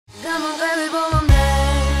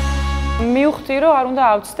მივხვდი რომ არ უნდა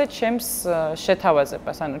ავწდე ჩემს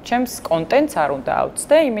შეთავაზებას, ანუ ჩემს კონტენტს არ უნდა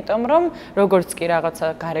ავწდე, იმიტომ რომ როგორც კი რაღაცა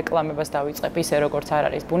გარეკლამებას დავიწყებ, ისე როგორც არ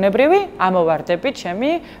არის ბუნებრივი, ამოვარდები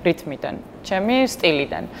ჩემი რითმიდან, ჩემი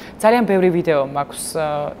სტილიდან. ძალიან ბევრი ვიდეო მაქვს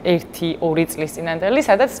 1-2 წლის წინანდელი,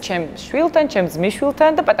 სადაც ჩემ შვილთან, ჩემ ძმის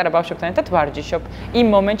შვილთან და პატარა ბავშვებთან ერთად ვარჯიშობ იმ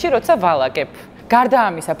მომენტში, როცა ვალაგებ. გარდა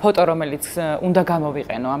ამისა, ფოტო რომელიც უნდა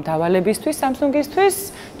გამოვიყენო ამ დავალებისთვის, სამსუნგისთვის,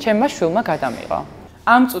 ჩემმა შვილმა გადამიღო.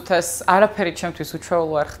 ამ წუთას არაფერი ჩემთვის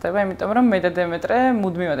უჩვეულო არ ხდება, იმიტომ რომ მე და დემეტრე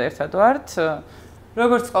მუდმივად ერთად ვართ.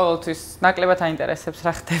 როგორც ყოველთვის, ნაკლებად აინტერესებს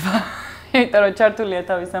რა ხდება, იმიტომ რომ ჩართულია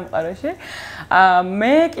თავის სამყაროში.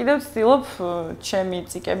 მე კიდევ ვცდილობ ჩემი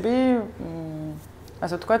ციკები,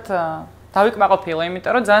 ასე ვთქვათ, დავიკმაყოფილო,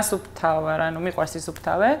 იმიტომ რომ ძალიან სუფთავ ვარ, ანუ მიყვარს ის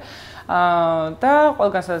სუფთავე. და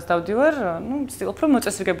ყველგან სადაც დავდივარ, ვცდილობ რომ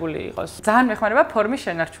მოწესრიგებული იყოს. ძალიან მეხმარება ფორმის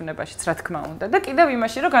შენარჩუნებაშიც, რა თქმა უნდა. და კიდევ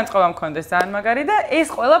იმაში, რომ განწყობა მქონდეს ძალიან მაგარი და ეს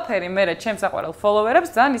ყველაფერი მე ჩემს საყვარელ ფოლოვერებს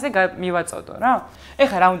ძალიან ისე მივაწოდო რა.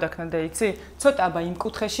 ეხლა რა უნდა ქნოდე, იცი? ცოტა აბა იმ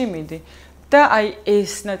კუთხეში მიდი და აი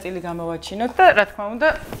ეს ნაწილი გამოვაჩინოთ და რა თქმა უნდა,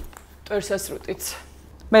 ტვერსასრუტიც.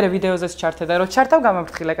 მე ვიდეოზეც ჩართე და რო ჩართავ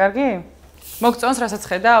გამომფრთხილე, კარგი? მოგწონს რასაც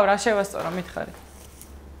ხედავ, რა შევასწორო, მითხარი.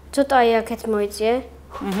 ცოტა აი აქეთ მოიწიე.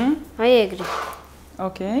 აი ეგრე.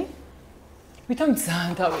 ოკეი. ვითომ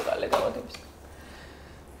ძალიან დავიღალე დავალების.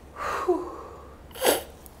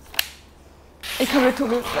 ეხლა თუ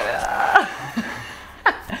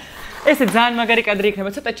ესე ძალიან მაგარი კადრი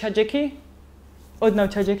იქნება, ცოტა ჩაჯექი. ოდნავ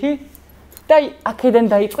ჩაჯექი. და აქედან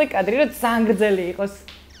დაიწყე კადრი, რომ ძალიან გრძელი იყოს.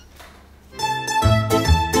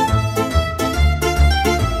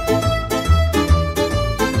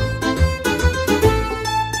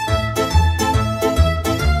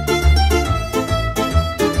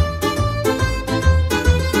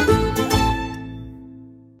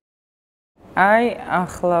 აი,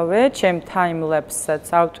 ახლავე ჩემ time-lapse-საც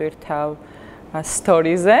ავტვირთავ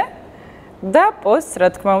stories-ზე და post-ს, რა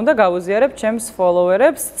თქმა უნდა, გავუზიარებ ჩემს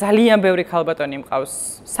follower-ებს. ძალიან ბევრი ქალბატონი მყავს,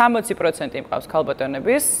 60% მყავს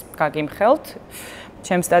ქალბატონების, გაგიმხელთ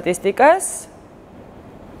ჩემ სტატისტიკას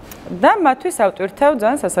და მათთვის ავტვირთავ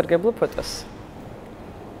ძალიან სასარგებლო ფოტოს.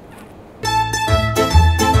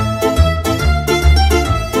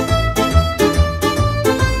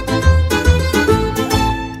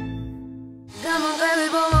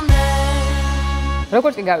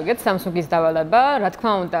 როგორც კი გავიგეთ სამსუნგის დავალება, რა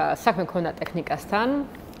თქმა უნდა, საქმე ქონდა ტექნიკასთან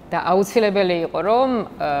და აუცილებელი იყო, რომ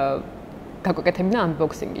გაგვეკეთებინა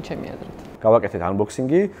unboxing-ი ჩემი აზრით. გავაკეთეთ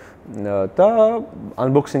unboxing-ი და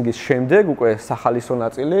unboxing-ის შემდეგ უკვე სახალისო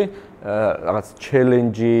ნაწილი რაღაც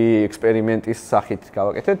challenge-ი, ექსპერიმენტის სახით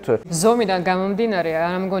გავაკეთეთ. ზომიდან გამომდინარე,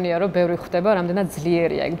 არ მგონია, რომ ბევრი ხვდება, რამდენად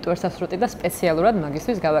ძლიერია იქ ტვერსასრუტი და სპეციალურად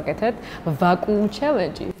მაგისთვის გავაკეთეთ vacuum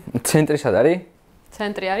challenge-ი. ცენტრი სად არის?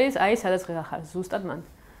 ცენტრი არის, აი სადაც ხარ, ზუსტად მან.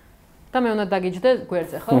 და მე უნდა დაგიჯდე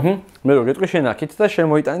გვერდზე, ხო? მე რო გეტყვი შენ აქეთ და შენ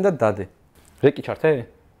მოიტანე და დადე. რეკი ჩართე?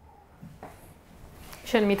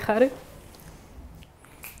 შენ მითხარი?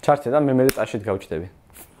 ჩართე და მე ტაშით გავჩდები.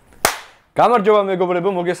 გამარჯობა მეგობრებო,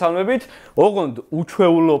 მოგესალმებით. ოღონდ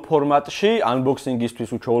უჩვეულო ფორმატში, unboxing-ისთვის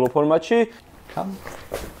უჩვეულო ფორმატში.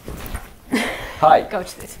 ჰაი.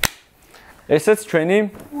 გავჩდეთ. ესეც ჩვენი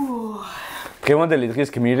დღევანდელი დღის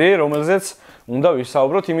გმირი, რომელზეც უნდა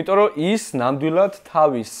ვისაუბროთ, იმიტომ რომ ის ნამდვილად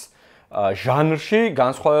თავის ჟანრში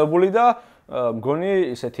განსხვავებული და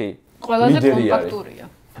მგონი ისეთი ყველაზე კომპაქტურია.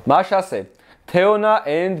 მაშასე Teona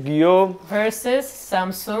and Gio versus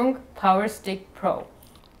Samsung Power Stick Pro.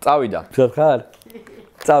 წავიდა. შენ ხარ?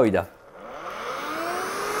 წავიდა.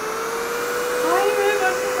 აი მე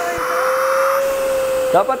მაგარი.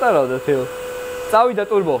 დაპატარავდა თეო. წავიდა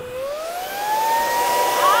ტურბო.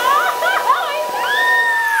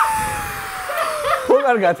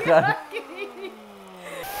 არ გათხარ.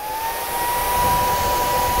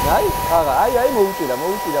 აი, მოუჭირა.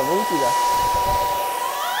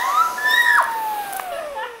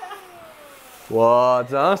 ვა,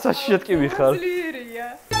 ძალიან საშიში კი ვიხარ. ძლიერია.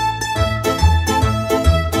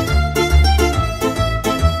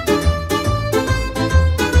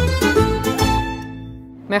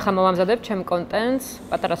 მე ხა მოვამზადებ ჩემ კონტენტს,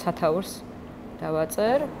 პატარა სათაურს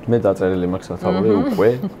დავაწერ. მე დაწერილი მაქვს სათაური უკვე.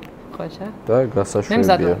 ხოჭა. და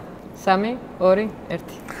გასაშვებია. 3, 2, 1.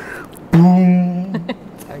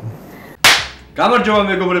 გამარჯობა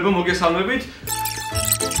მეგობრებო, მოგესალმებით.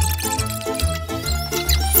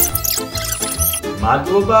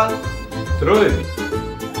 მადლობა დროებით.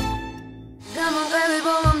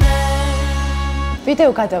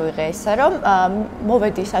 ვიდეო გადავიღე ესა, რომ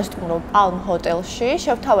მოვედი სასტუმრო Palm ჰოტელში,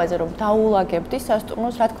 შევთავაზე რომ დაულაგებდი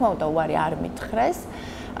სასტუმროს, რა თქმა უნდა, უარი არ მითხრეს.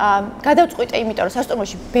 გადავწყვიტე, იმიტომ რომ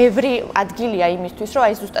სასტუმროში ბევრი ადგილია იმისთვის, რომ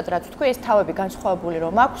აი ზუსტად რაც ვთქვი, ეს თავები განსხვავებული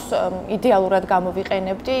რომ აქვს, იდეალურად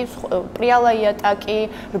გამოვიყენებდი, პრიალა იატაკი,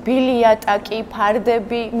 რბილი იატაკი,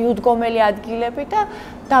 ფარდები, მიუდგომელი ადგილები და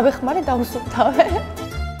დავეხმარე, დავუსუფთავე.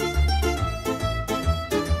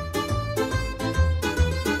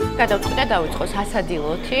 გადავწყვიტე დავიწყო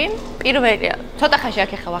სასადილოთი. პირველი ცოტა ხანში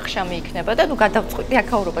აქ ახლა ვახშამი იქნება და ნუ გადავწყვიტე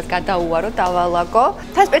აქაურობას გადაუვარო, დავალაგო.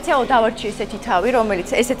 თან სპეციალურად დავარჩი ესეთი თავი, რომელიც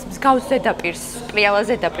ესეც მსგავს ზედაპირს, პრიალა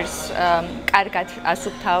ზედაპირს კარგად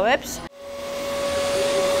ასუფთავებს.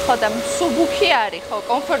 ხო და მსუბუქი არის, ხო,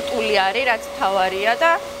 კომფორტული არის, რაც თავარია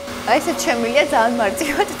და ესეც შემიძლია ძალიან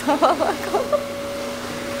მარტივად დავალაგო.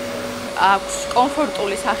 აქვს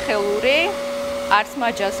კომფორტული სახელური, არც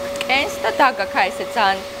მაჯას გტკენს და დაგაქა ესე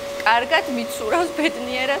ძალიან კარგად მიცურავს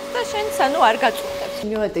ბედნიერად და შენც ანუ არ გაწუხებს.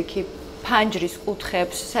 მივედი კი ფანჯრის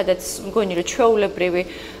კუთხებს, სადაც მგონი რომ ჩვეულებრივი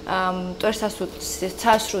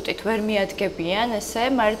წვერსასრუტით ვერ მიადგებიან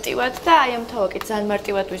ესე მარტივად და აი ამ თავაკით ძალიან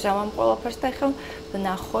მარტივად ვიზამ ამ ყველაფერს და ახლა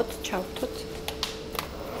ვნახოთ, ჩავთოთ.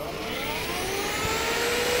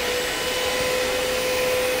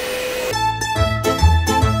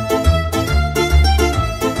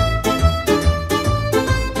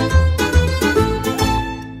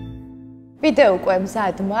 ვიდეო უკვე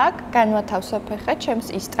მზად მაქვს, განვათავსებ ახლა ჩემს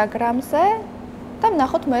Instagram-ზე და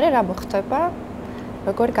ვნახოთ მერე რა მოხდება,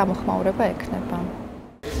 როგორი გამოხმაურება ექნება.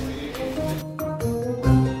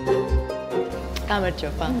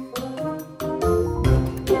 გამარჯობა.